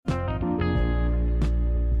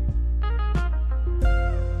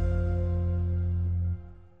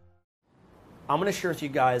I'm going to share with you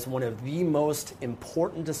guys one of the most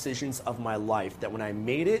important decisions of my life, that when I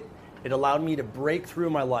made it, it allowed me to break through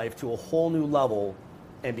my life to a whole new level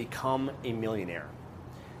and become a millionaire.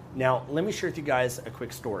 Now, let me share with you guys a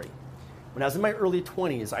quick story. When I was in my early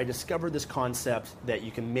 20s, I discovered this concept that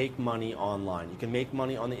you can make money online. You can make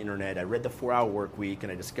money on the internet. I read the 4-Hour Work Week,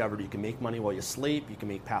 and I discovered you can make money while you sleep, you can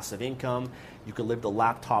make passive income, you can live the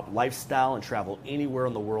laptop lifestyle and travel anywhere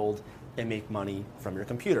in the world and make money from your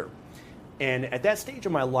computer. And at that stage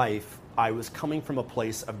of my life, I was coming from a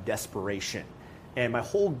place of desperation. And my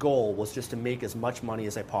whole goal was just to make as much money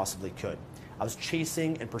as I possibly could. I was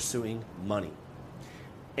chasing and pursuing money.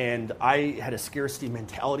 And I had a scarcity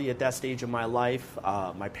mentality at that stage of my life.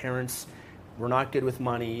 My parents were not good with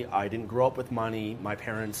money. I didn't grow up with money. My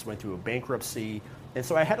parents went through a bankruptcy. And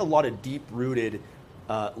so I had a lot of deep-rooted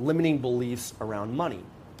limiting beliefs around money.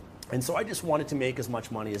 And so I just wanted to make as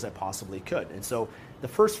much money as I possibly could. And so the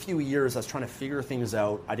first few years I was trying to figure things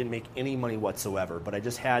out. I didn't make any money whatsoever, but I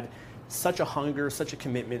just had such a hunger, such a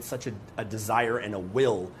commitment, such a desire and a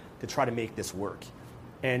will to try to make this work.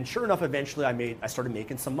 And sure enough, eventually I started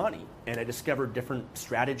making some money, and I discovered different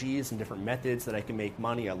strategies and different methods that I can make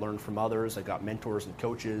money. I learned from others. I got mentors and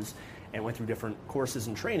coaches and went through different courses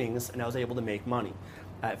and trainings, and I was able to make money.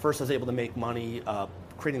 At first, I was able to make money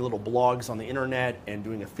creating little blogs on the internet and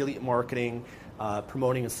doing affiliate marketing,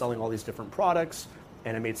 promoting and selling all these different products,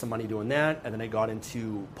 and I made some money doing that. And then I got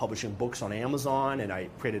into publishing books on Amazon, and I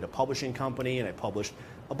created a publishing company, and I published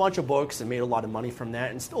a bunch of books and made a lot of money from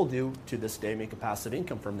that, and still do to this day make a passive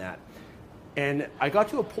income from that. And I got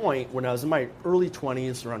to a point when I was in my early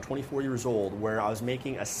 20s, around 24 years old, where I was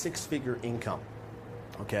making a 6-figure income.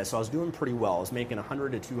 Okay, so I was doing pretty well. I was making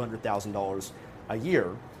 $100,000 to $200,000 a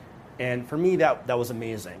year. And for me, that was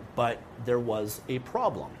amazing. But there was a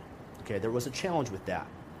problem. Okay, there was a challenge with that.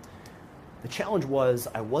 The challenge was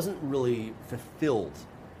I wasn't really fulfilled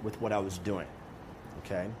with what I was doing.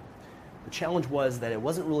 Okay? The challenge was that it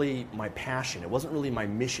wasn't really my passion. It wasn't really my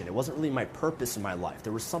mission. It wasn't really my purpose in my life.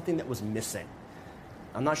 There was something that was missing.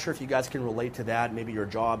 I'm not sure if you guys can relate to that. Maybe your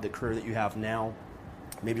job, the career that you have now.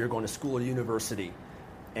 Maybe you're going to school or university.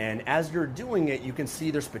 And as you're doing it, you can see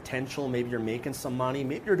there's potential. Maybe you're making some money.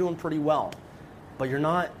 Maybe you're doing pretty well. But you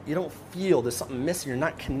don't feel there's something missing. You're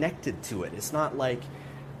not connected to it. It's not like,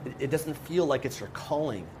 it doesn't feel like it's your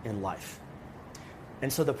calling in life.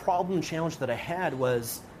 And so the problem and challenge that I had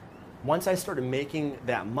was, once I started making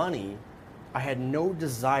that money, I had no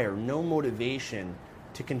desire, no motivation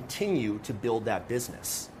to continue to build that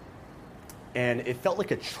business. And it felt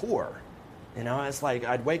like a chore. You know, it's like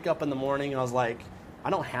I'd wake up in the morning and I was like, I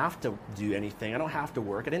don't have to do anything. I don't have to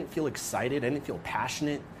work. I didn't feel excited. I didn't feel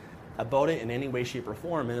passionate about it in any way, shape, or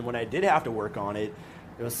form. And then when I did have to work on it,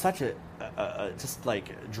 it was such just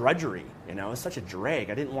like drudgery. You know, it was such a drag.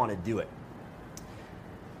 I didn't want to do it.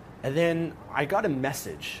 And then I got a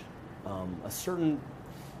message. I'm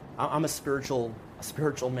a spiritual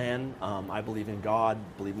man. I believe in God,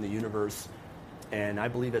 believe in the universe, and I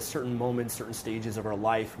believe at certain moments, certain stages of our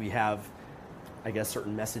life, we have, I guess,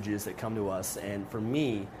 certain messages that come to us. And for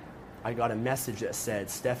me, I got a message that said,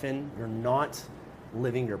 Stefan, you're not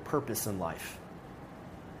living your purpose in life.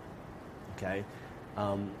 Okay?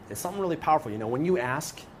 It's something really powerful. You know, when you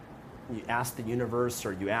ask the universe,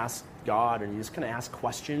 or you ask God, and you just kind of ask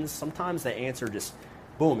questions, sometimes the answer just,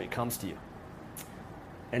 boom, it comes to you.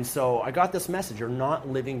 And so I got this message: you're not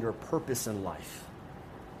living your purpose in life.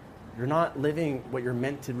 You're not living what you're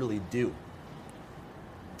meant to really do.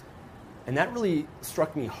 And that really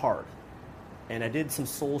struck me hard. And I did some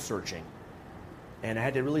soul searching. And I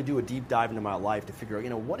had to really do a deep dive into my life to figure out,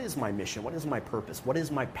 you know, what is my mission? What is my purpose? What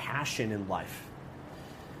is my passion in life?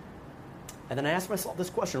 And then I asked myself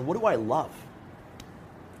this question: what do I love?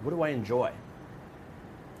 What do I enjoy?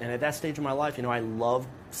 And at that stage of my life, you know, I love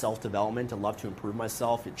self-development. I love to improve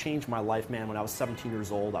myself. It changed my life, man. When I was 17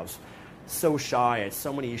 years old, I was so shy. I had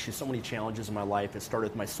so many issues, so many challenges in my life. It started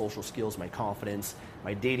with my social skills, my confidence,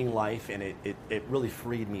 my dating life, and it really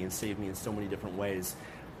freed me and saved me in so many different ways.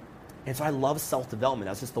 And so I love self-development.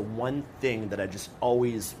 That's just the one thing that I just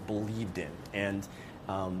always believed in, and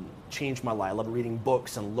changed my life. I love reading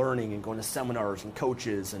books and learning and going to seminars and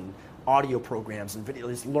coaches and audio programs and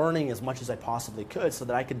videos, learning as much as I possibly could so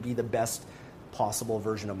that I could be the best possible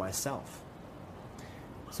version of myself.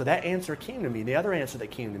 So that answer came to me. The other answer that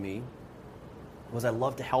came to me was I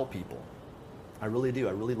love to help people. I really do.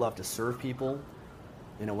 I really love to serve people.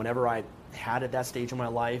 You know, whenever I had at that stage of my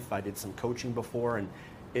life, I did some coaching before, and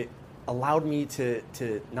it allowed me to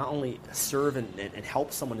not only serve and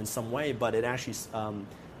help someone in some way, but it actually,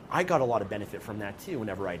 I got a lot of benefit from that too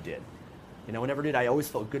whenever I did. You know, whenever I did, I always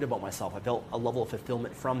felt good about myself. I felt a level of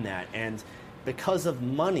fulfillment from that. And because of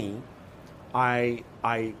money, I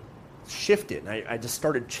shifted. I just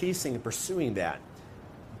started chasing and pursuing that.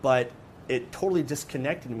 But it totally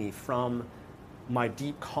disconnected me from my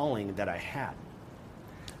deep calling that I had.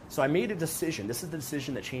 So I made a decision. This is the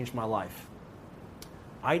decision that changed my life.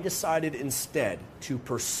 I decided instead to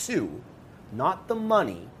pursue not the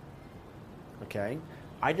money, okay?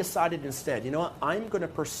 I decided instead, you know what? I'm going to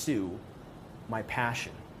pursue my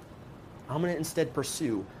passion. I'm going to instead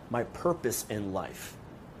pursue my purpose in life,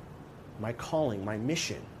 my calling, my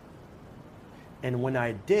mission. And when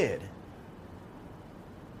I did,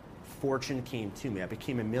 fortune came to me. I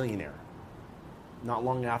became a millionaire not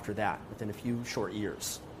long after that, within a few short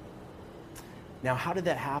years. Now, how did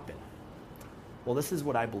that happen? Well, this is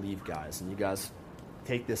what I believe, guys, and you guys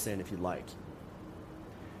take this in if you'd like.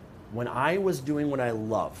 When I was doing what I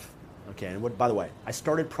love, okay, and by the way, I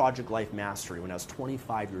started Project Life Mastery when I was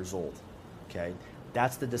 25 years old, okay?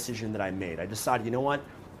 That's the decision that I made. I decided, you know what?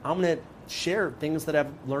 I'm going to share things that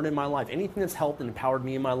I've learned in my life. Anything that's helped and empowered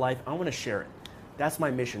me in my life, I want to share it. That's my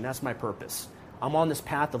mission. That's my purpose. I'm on this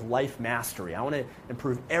path of life mastery. I want to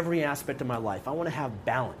improve every aspect of my life. I want to have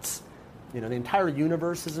balance. You know, the entire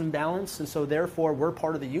universe is in balance, and so therefore we're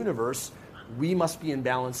part of the universe. We must be in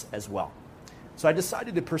balance as well. So I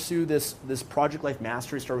decided to pursue this Project Life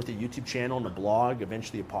Mastery, start with a YouTube channel and a blog,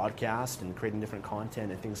 eventually a podcast, and creating different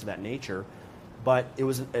content and things of that nature. But it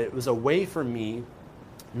was a way for me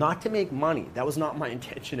not to make money. That was not my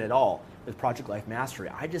intention at all with Project Life Mastery.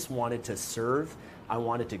 I just wanted to serve. I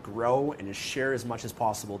wanted to grow and to share as much as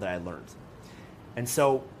possible that I learned. And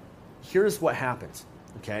so here's what happens,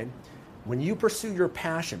 okay? When you pursue your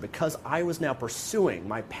passion, because I was now pursuing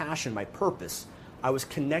my passion, my purpose, I was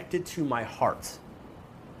connected to my heart,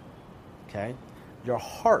 okay? Your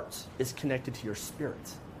heart is connected to your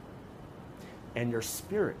spirit, and your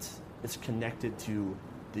spirit is connected to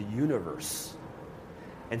the universe.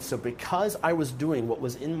 And so because I was doing what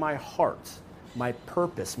was in my heart, my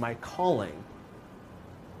purpose, my calling,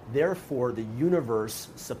 therefore the universe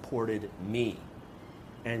supported me,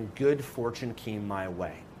 and good fortune came my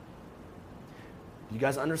way. You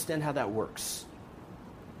guys understand how that works?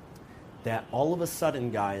 That all of a sudden,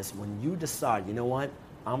 guys, when you decide, you know what,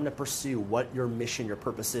 I'm going to pursue what your mission, your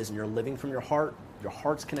purpose is, and you're living from your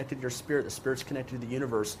heart's connected to your spirit, the spirit's connected to the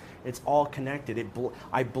universe, it's all connected.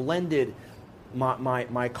 I blended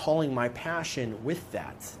my calling, my passion with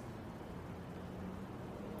that.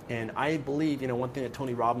 And I believe, you know, one thing that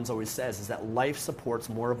Tony Robbins always says is that life supports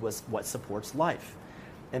more of what supports life.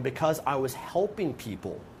 And because I was helping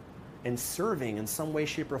people and serving in some way,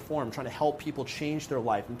 shape, or form, trying to help people change their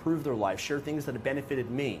life, improve their life, share things that have benefited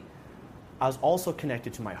me, I was also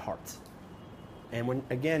connected to my heart. And when,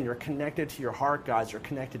 again, you're connected to your heart, guys, you're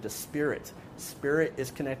connected to spirit. Spirit is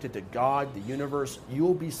connected to God, the universe. You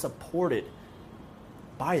will be supported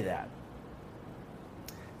by that.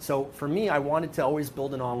 So for me, I wanted to always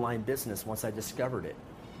build an online business once I discovered it.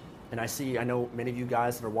 And I know many of you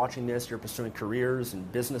guys that are watching this, you're pursuing careers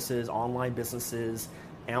and businesses, online businesses,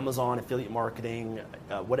 Amazon, affiliate marketing,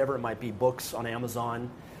 whatever it might be, books on Amazon.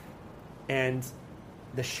 And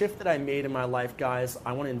the shift that I made in my life, guys,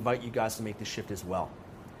 I want to invite you guys to make the shift as well.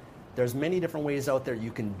 There's many different ways out there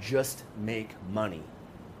you can just make money.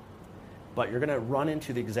 But you're going to run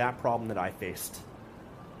into the exact problem that I faced.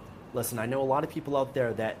 Listen, I know a lot of people out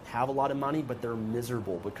there that have a lot of money, but they're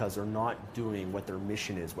miserable because they're not doing what their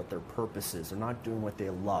mission is, what their purpose is. They're not doing what they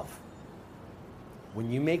love. When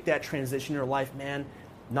you make that transition in your life, man,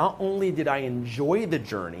 not only did I enjoy the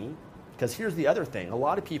journey, because here's the other thing. A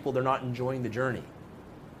lot of people, they're not enjoying the journey.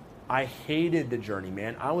 I hated the journey,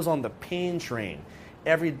 man. I was on the pain train.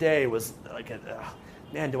 Every day was like,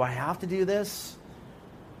 man, do I have to do this?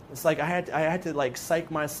 It's like I had to like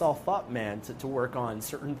psych myself up, man, to work on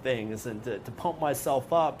certain things and to pump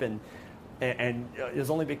myself up. And it was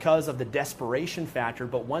only because of the desperation factor.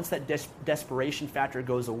 But once that desperation factor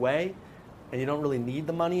goes away and you don't really need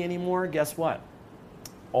the money anymore, guess what?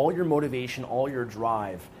 All your motivation, all your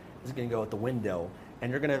drive is going to go out the window.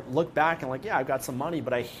 And you're going to look back and like, yeah, I've got some money,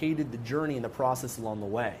 but I hated the journey and the process along the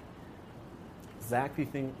way. Exactly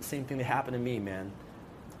same thing that happened to me, man.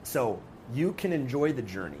 So you can enjoy the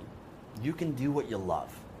journey. You can do what you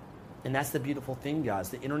love. And that's the beautiful thing, guys.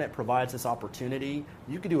 The internet provides this opportunity.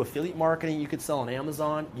 You can do affiliate marketing. You could sell on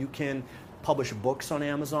Amazon. You can publish books on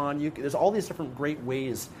Amazon. There's all these different great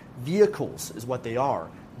ways, vehicles is what they are,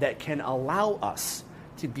 that can allow us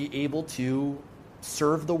to be able to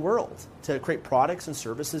serve the world, to create products and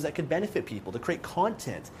services that could benefit people, to create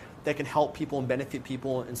content that can help people and benefit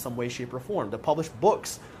people in some way, shape, or form, to publish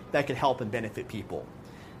books that could help and benefit people.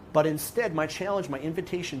 But instead, my challenge, my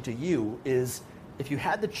invitation to you is, if you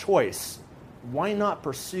had the choice why not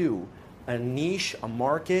pursue a niche, a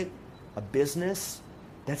market, a business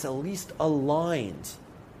that's at least aligned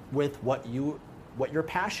with what your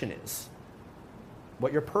passion is,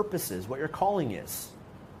 what your purpose is, what your calling is.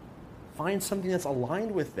 Find something that's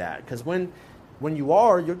aligned with that, because when you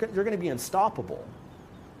are, you're going to be unstoppable.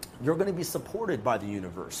 You're going to be supported by the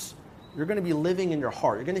universe. You're going to be living in your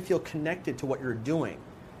heart. You're going to feel connected to what you're doing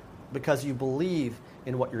because you believe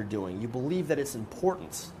in what you're doing. You believe that it's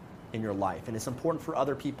important in your life, and it's important for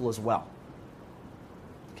other people as well.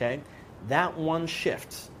 Okay? That one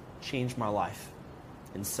shift changed my life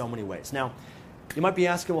in so many ways. Now, you might be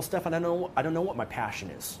asking, well, Steph, I don't know what my passion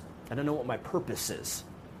is. I don't know what my purpose is.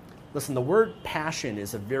 Listen, the word passion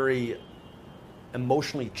is a very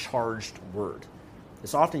emotionally charged word.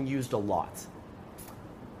 It's often used a lot.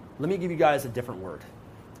 Let me give you guys a different word,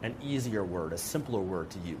 an easier word, a simpler word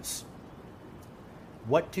to use.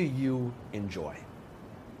 What do you enjoy?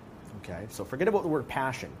 Okay, so forget about the word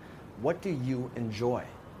passion. What do you enjoy?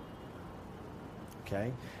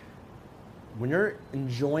 Okay? When you're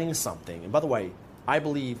enjoying something, and by the way, I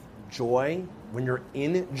believe joy, when you're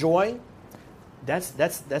in joy, that's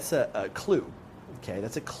a clue. Okay,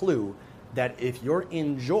 that's a clue that if you're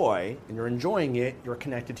in joy and you're enjoying it, you're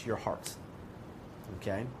connected to your heart.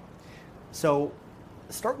 Okay? So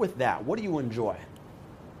start with that. What do you enjoy?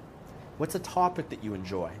 What's a topic that you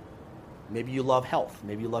enjoy? Maybe you love health.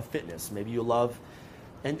 Maybe you love fitness. Maybe you love,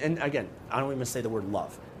 and again, I don't even say the word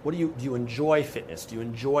love. Do you enjoy fitness? Do you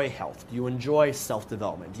enjoy health? Do you enjoy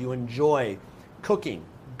self-development? Do you enjoy cooking,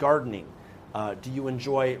 gardening? Do you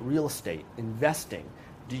enjoy real estate, investing?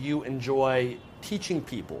 Do you enjoy teaching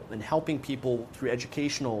people and helping people through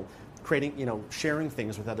educational, sharing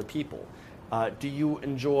things with other people? Do you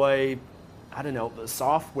enjoy,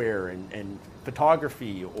 software and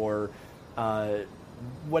photography or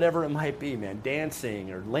whatever it might be, man,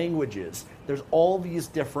 dancing or languages? There's all these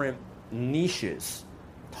different niches,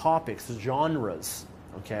 topics, genres,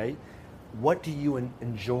 okay? What do you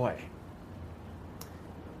enjoy?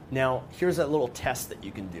 Now, here's a little test that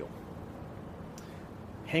you can do.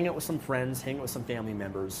 Hang out with some friends, hang out with some family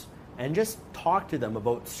members, and just talk to them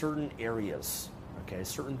about certain areas, okay?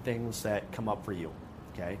 Certain things that come up for you,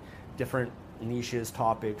 okay? Different niches,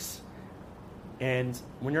 topics. And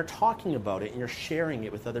when you're talking about it and you're sharing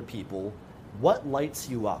it with other people, what lights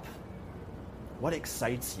you up? What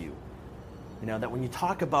excites you? That when you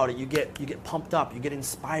talk about it, you get pumped up, you get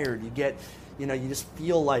inspired, you just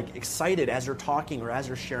feel like excited as you're talking or as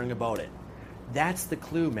you're sharing about it. That's the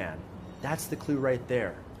clue, man. That's the clue right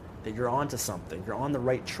there, that you're onto something. You're on the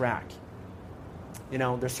right track.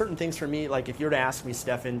 There's certain things for me, like if you were to ask me,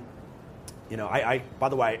 Stefan, by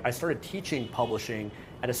the way, I started teaching publishing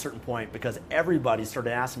at a certain point because everybody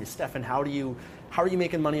started asking me, Stefan, how are you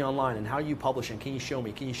making money online and how are you publishing? Can you show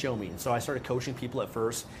me? And so I started coaching people at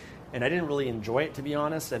first, and I didn't really enjoy it, to be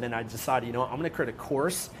honest. And then I decided, I'm going to create a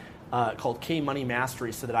course called K Money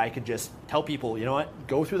Mastery so that I could just tell people,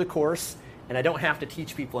 go through the course and I don't have to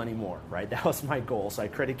teach people anymore, right? That was my goal. So I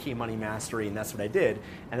created K Money Mastery, and that's what I did.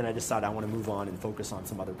 And then I decided I want to move on and focus on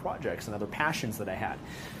some other projects and other passions that I had.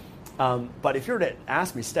 But if you were to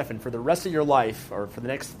ask me, Stefan, for the rest of your life or for the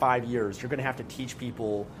next 5 years, you're going to have to teach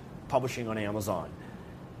people publishing on Amazon.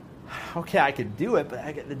 Okay, I could do it, but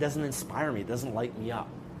it doesn't inspire me. It doesn't light me up.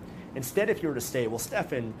 Instead, if you were to say, well,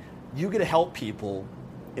 Stefan, you get to help people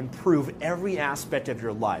improve every aspect of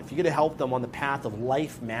your life. You get to help them on the path of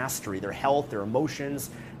life mastery, their health, their emotions,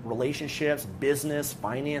 relationships, business,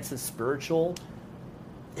 finances, spiritual.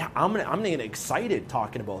 Yeah, I'm gonna get excited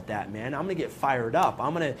talking about that, man. I'm gonna get fired up.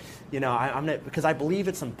 I'm gonna because I believe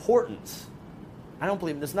it's important. I don't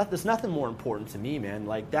believe there's nothing more important to me, man.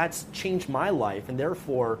 Like, that's changed my life, and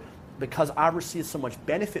therefore, because I've received so much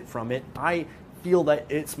benefit from it, I feel that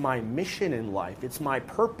it's my mission in life. It's my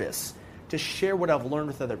purpose to share what I've learned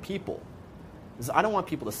with other people. Because I don't want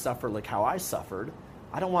people to suffer like how I suffered.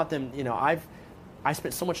 I don't want them. I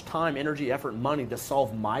spent so much time, energy, effort, and money to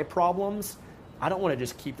solve my problems. I don't want to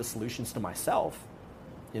just keep the solutions to myself.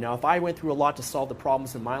 If I went through a lot to solve the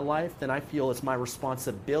problems in my life, then I feel it's my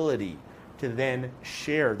responsibility to then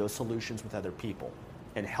share those solutions with other people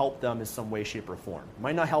and help them in some way, shape, or form.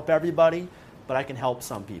 Might not help everybody, but I can help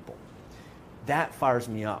some people. That fires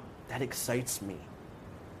me up. That excites me.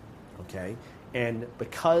 Okay? And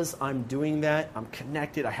because I'm doing that, I'm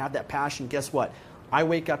connected, I have that passion, guess what? I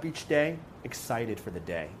wake up each day excited for the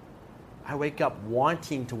day. I wake up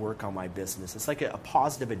wanting to work on my business. It's like a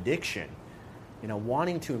positive addiction,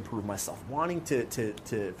 wanting to improve myself, wanting to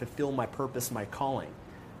fulfill my purpose, my calling,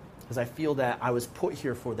 because I feel that I was put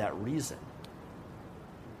here for that reason.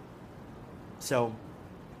 So,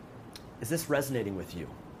 is this resonating with you?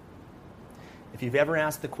 If you've ever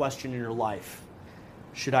asked the question in your life,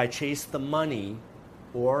 should I chase the money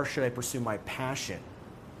or should I pursue my passion?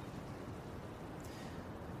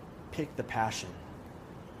 Pick the passion.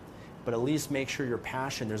 But at least make sure your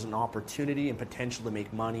passion, there's an opportunity and potential to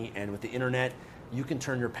make money, and with the internet, you can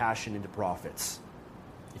turn your passion into profits.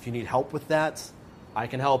 If you need help with that, I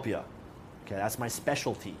can help you. Okay, that's my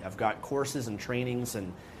specialty. I've got courses and trainings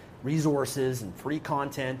and resources and free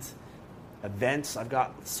content, events. I've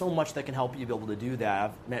got so much that can help you be able to do that.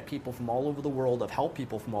 I've met people from all over the world. I've helped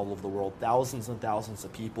people from all over the world, thousands and thousands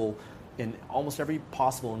of people in almost every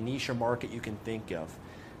possible niche or market you can think of.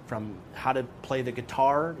 From how to play the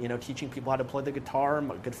guitar, teaching people how to play the guitar.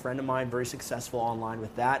 A good friend of mine, very successful online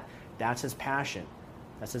with that. That's his passion.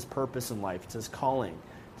 That's his purpose in life. It's his calling.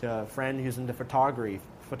 To a friend who's into photography,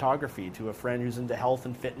 to a friend who's into health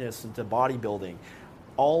and fitness, into bodybuilding.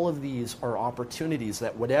 All of these are opportunities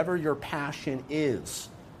that whatever your passion is,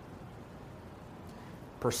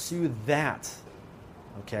 pursue that,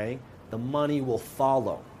 okay? The money will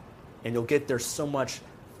follow. And you'll get there so much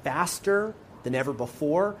faster than ever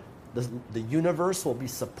before. The universe will be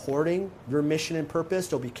supporting your mission and purpose.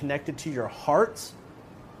 It'll be connected to your heart,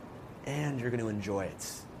 and you're going to enjoy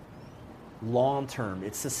it. Long term,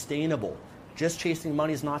 it's sustainable. Just chasing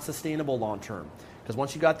money is not sustainable long term. Because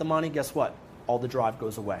once you got the money, guess what? All the drive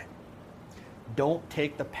goes away. Don't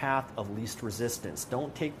take the path of least resistance.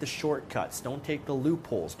 Don't take the shortcuts. Don't take the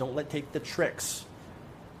loopholes. Don't take the tricks.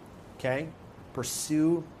 Okay?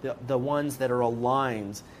 Pursue the ones that are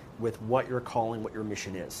aligned with what you're calling, what your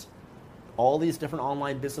mission is. All these different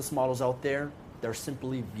online business models out there, they're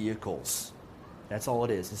simply vehicles. That's all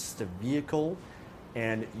it is. It's just a vehicle,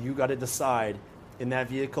 and you got to decide in that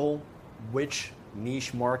vehicle which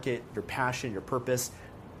niche market, your passion, your purpose,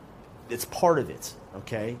 it's part of it,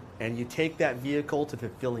 okay? And you take that vehicle to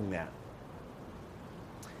fulfilling that.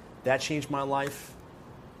 That changed my life,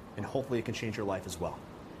 and hopefully it can change your life as well.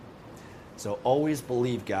 So always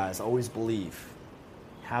believe, guys, always believe.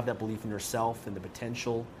 Have that belief in yourself and the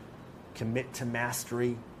potential. Commit to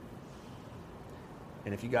mastery.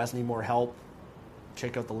 And if you guys need more help,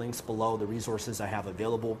 check out the links below, the resources I have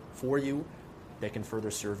available for you that can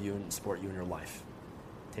further serve you and support you in your life.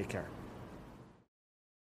 Take care.